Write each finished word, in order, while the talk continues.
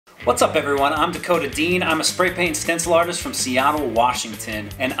What's up everyone, I'm Dakota Dean. I'm a spray paint stencil artist from Seattle, Washington,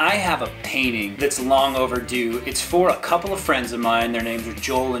 and I have a painting that's long overdue. It's for a couple of friends of mine. Their names are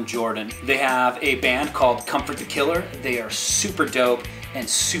Joel and Jordan. They have a band called Comfort the Killer. They are super dope and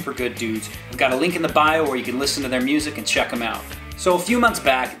super good dudes. I've got a link in the bio where you can listen to their music and check them out. So a few months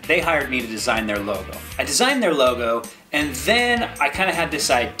back, they hired me to design their logo. I designed their logo, and then I kind of had this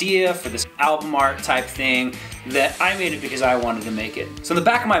idea for this album art type thing that I made it because I wanted to make it. So in the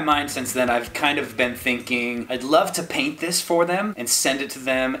back of my mind since then, I've kind of been thinking, I'd love to paint this for them and send it to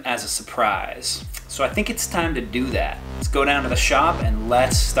them as a surprise. So I think it's time to do that. Let's go down to the shop and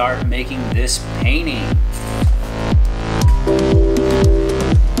let's start making this painting.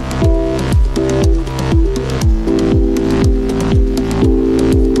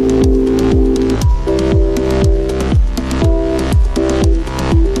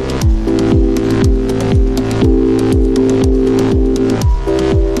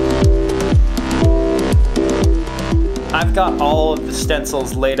 I've got all of the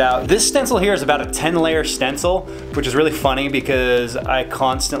stencils laid out. This stencil here is about a 10-layer stencil, which is really funny because I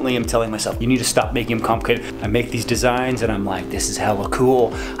constantly am telling myself, you need to stop making them complicated. I make these designs and I'm like, this is hella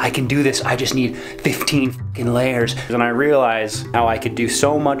cool. I can do this. I just need 15 fucking layers. And I realize how I could do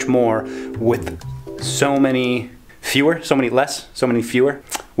so much more with so many fewer,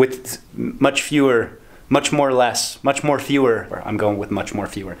 with much fewer. Much more less, much more fewer, or I'm going with much more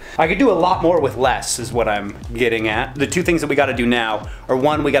fewer. I could do a lot more with less is what I'm getting at. The two things that we gotta do now are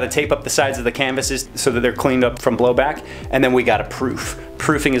one, we gotta tape up the sides of the canvases so that they're cleaned up from blowback, and then we gotta proof.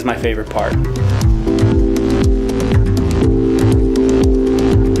 Proofing is my favorite part.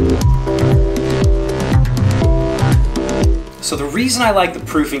 So the reason I like the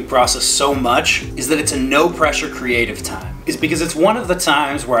proofing process so much is that it's a no pressure creative time. Is because it's one of the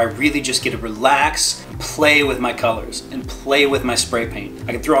times where I really just get to relax, and play with my colors, and play with my spray paint.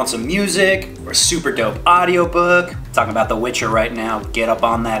 I can throw on some music, or a super dope audiobook. Talking about The Witcher right now, get up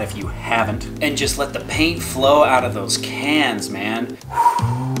on that if you haven't. And just let the paint flow out of those cans, man.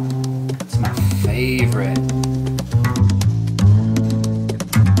 It's my favorite.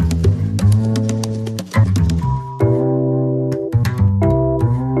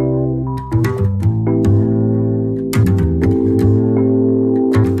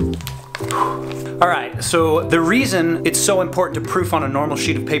 So the reason it's so important to proof on a normal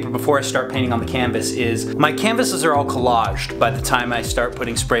sheet of paper before I start painting on the canvas is my canvases are all collaged by the time I start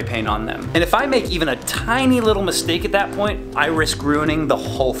putting spray paint on them. And if I make even a tiny little mistake at that point, I risk ruining the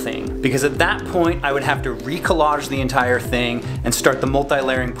whole thing. Because at that point, I would have to recollage the entire thing and start the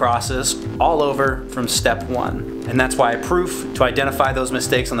multi-layering process all over from step one. And that's why I proof, to identify those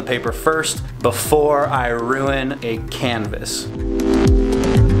mistakes on the paper first before I ruin a canvas.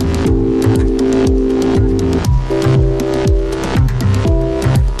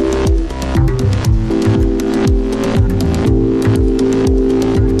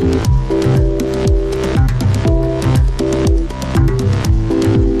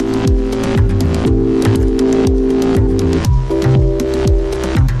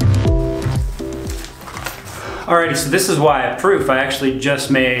 Alrighty, so this is why I proof. I actually just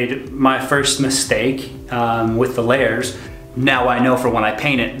made my first mistake with the layers. Now I know for when I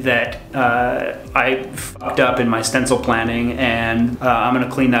paint it that I fucked up in my stencil planning, and I'm gonna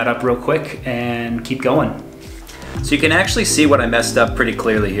clean that up real quick and keep going. So you can actually see what I messed up pretty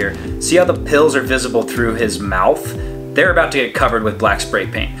clearly here. See how the pills are visible through his mouth? They're about to get covered with black spray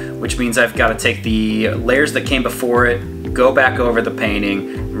paint, which means I've got to take the layers that came before it, go back over the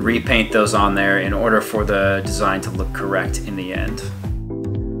painting, repaint those on there in order for the design to look correct in the end.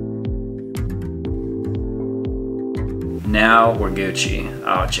 Now we're Gucci.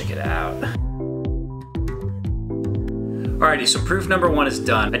 Oh, check it out. Alrighty, so proof number one is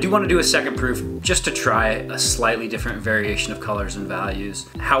done. I do want to do a second proof just to try a slightly different variation of colors and values.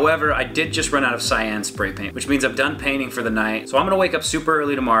 However, I did just run out of cyan spray paint, which means I'm done painting for the night. So I'm gonna wake up super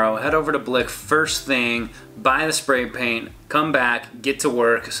early tomorrow, head over to Blick first thing, buy the spray paint, come back, get to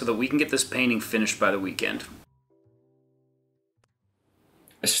work so that we can get this painting finished by the weekend.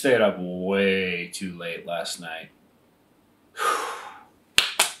 I stayed up way too late last night.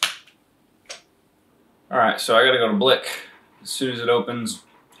 Alright, so I gotta go to Blick. As soon as it opens,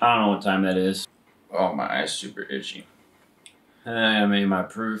 I don't know what time that is. Oh, my eye's super itchy. And I made my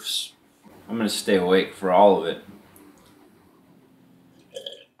proofs. I'm gonna stay awake for all of it.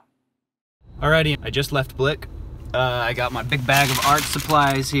 Alrighty, I just left Blick. I got my big bag of art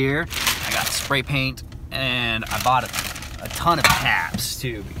supplies here. I got spray paint, and I bought a ton of caps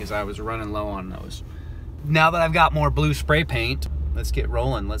too because I was running low on those. Now that I've got more blue spray paint, let's get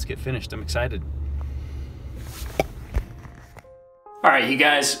rolling, let's get finished. I'm excited. All right, you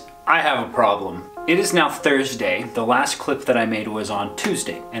guys, I have a problem. It is now Thursday. The last clip that I made was on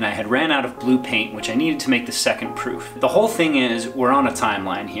Tuesday, and I had ran out of blue paint, which I needed to make the second proof. The whole thing is, we're on a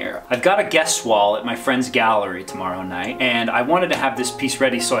timeline here. I've got a guest wall at my friend's gallery tomorrow night, and I wanted to have this piece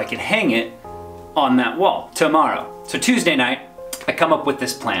ready so I could hang it on that wall tomorrow. So Tuesday night, I come up with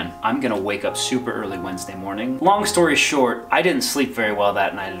this plan. I'm gonna wake up super early Wednesday morning. Long story short, I didn't sleep very well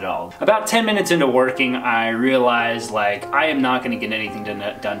that night at all. About 10 minutes into working, I realized like, I am not gonna get anything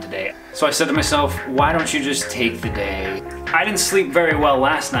done today. So I said to myself, why don't you just take the day? I didn't sleep very well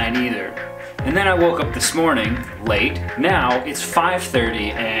last night either. And then I woke up this morning, late. Now it's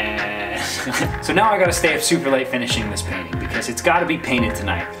 5:30 and so now I gotta stay up super late finishing this painting because it's gotta be painted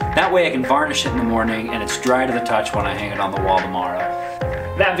tonight. That way I can varnish it in the morning and it's dry to the touch when I hang it on the wall tomorrow.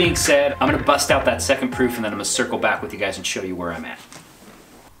 That being said, I'm gonna bust out that second proof and then I'm gonna circle back with you guys and show you where I'm at.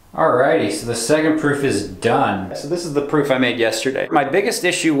 Alrighty, so the second proof is done. So this is the proof I made yesterday. My biggest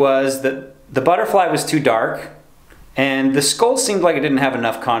issue was that the butterfly was too dark and the skull seemed like it didn't have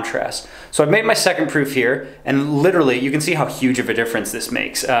enough contrast. So I made my second proof here, and literally you can see how huge of a difference this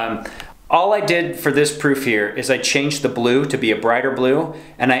makes. All I did for this proof here is I changed the blue to be a brighter blue,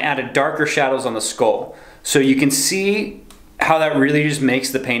 and I added darker shadows on the skull. So you can see how that really just makes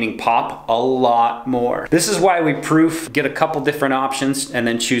the painting pop a lot more. This is why we proof, get a couple different options, and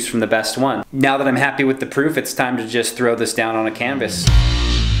then choose from the best one. Now that I'm happy with the proof, it's time to just throw this down on a canvas.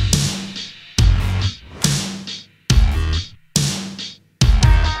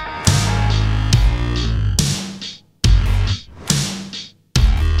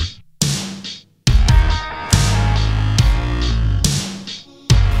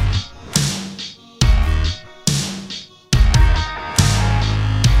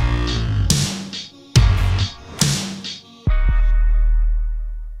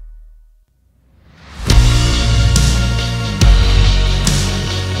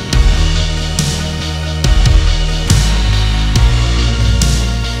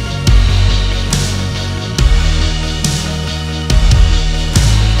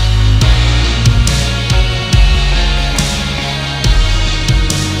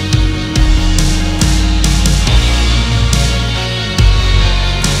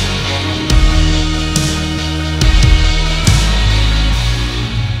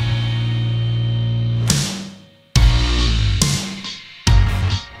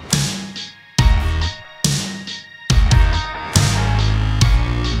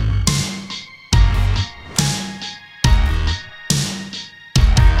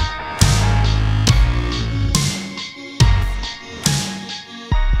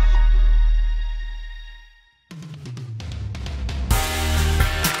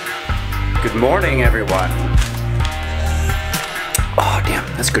 Good morning, everyone. Oh, damn,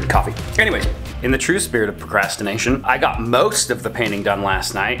 that's good coffee. Anyways, in the true spirit of procrastination, I got most of the painting done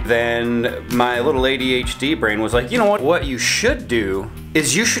last night. Then my little ADHD brain was like, you know what you should do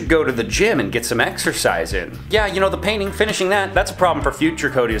is you should go to the gym and get some exercise in. Yeah, you know, the painting, finishing that's a problem for future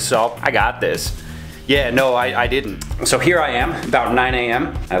Cody to solve. I got this. Yeah, no, I didn't. So here I am, about 9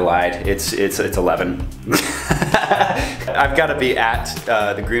 a.m. I lied, it's 11. I've got to be at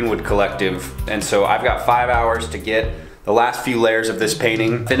the Greenwood Collective, and so I've got 5 hours to get the last few layers of this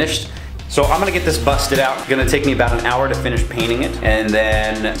painting finished. So I'm gonna get this busted out. It's gonna take me about an hour to finish painting it, and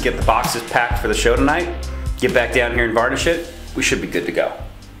then get the boxes packed for the show tonight, get back down here and varnish it. We should be good to go.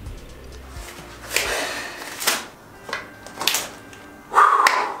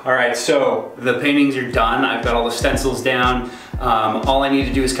 All right, so the paintings are done. I've got all the stencils down. All I need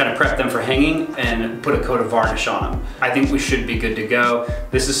to do is kind of prep them for hanging and put a coat of varnish on them. I think we should be good to go.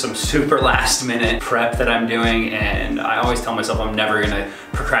 This is some super last minute prep that I'm doing, and I always tell myself I'm never gonna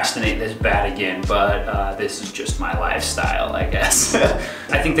procrastinate this bad again, but this is just my lifestyle, I guess.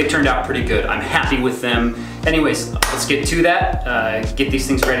 I think they turned out pretty good. I'm happy with them. Anyways, let's get to that, get these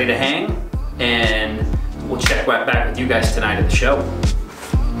things ready to hang, and we'll check back with you guys tonight at the show.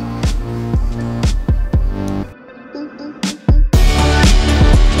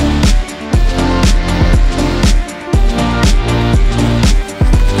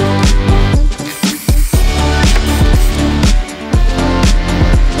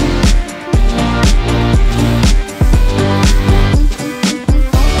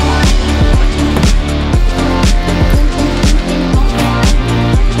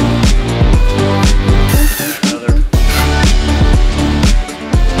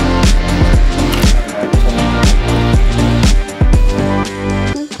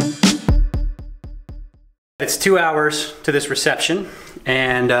 It's 2 hours to this reception,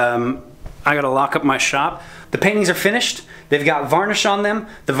 and I gotta lock up my shop, The paintings are finished. They've got varnish on them.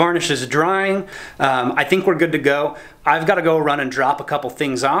 The varnish is drying. I think we're good to go. I've got to go run and drop a couple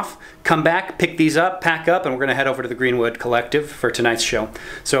things off, come back, pick these up, pack up, and we're gonna head over to the Greenwood Collective for tonight's show.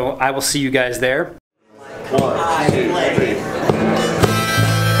 So I will see you guys there. 1, 2, 3.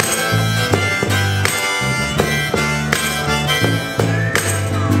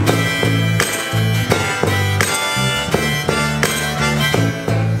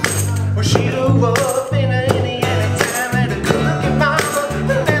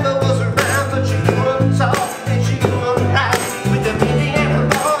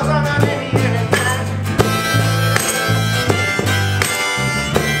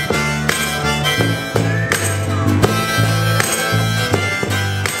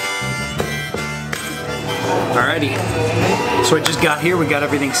 Alrighty, so I just got here, we got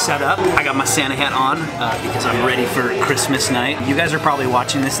everything set up. I got my Santa hat on because I'm ready for Christmas night. You guys are probably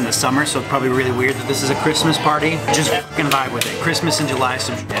watching this in the summer, so it's probably really weird that this is a Christmas party. Just fucking vibe with it. Christmas in July,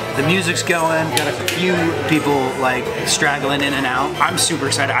 so the music's going, got a few people like straggling in and out. I'm super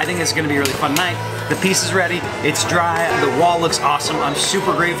excited. I think it's gonna be a really fun night. The piece is ready, it's dry, the wall looks awesome. I'm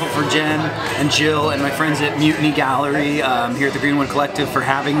super grateful for Jen and Jill and my friends at Mutiny Gallery here at the Greenwood Collective for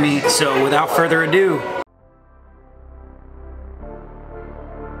having me. So without further ado,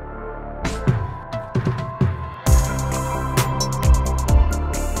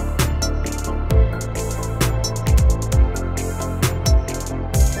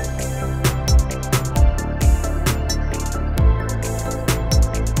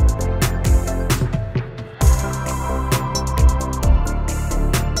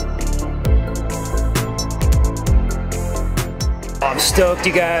 I'm stoked,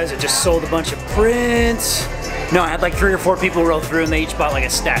 you guys. I just sold a bunch of prints. No, I had like 3 or 4 people roll through and they each bought like a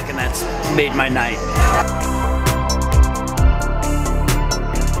stack, and that's made my night.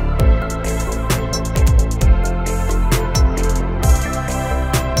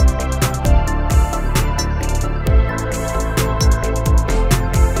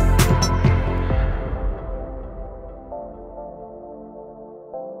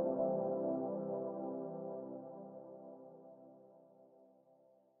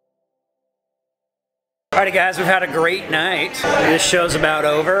 Alrighty guys, we've had a great night. This show's about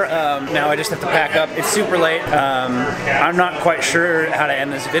over. Now I just have to pack up. It's super late. I'm not quite sure how to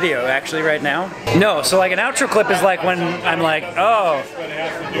end this video actually right now. No, so like an outro clip is like when I'm like, oh,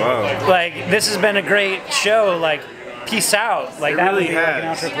 whoa. Like this has been a great show, like peace out. Like that really would be like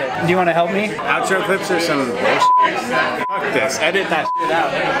an outro clip. Do you want to help me? Outro clips are some bullshit. Fuck this, edit that shit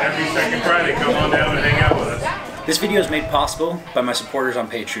out. Every second Friday, come on down and hang out with us. This video is made possible by my supporters on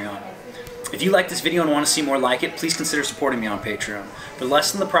Patreon. If you like this video and want to see more like it, please consider supporting me on Patreon. For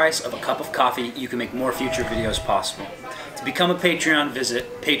less than the price of a cup of coffee, you can make more future videos possible. To become a Patreon,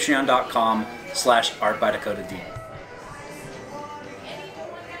 visit patreon.com/artbydakotad.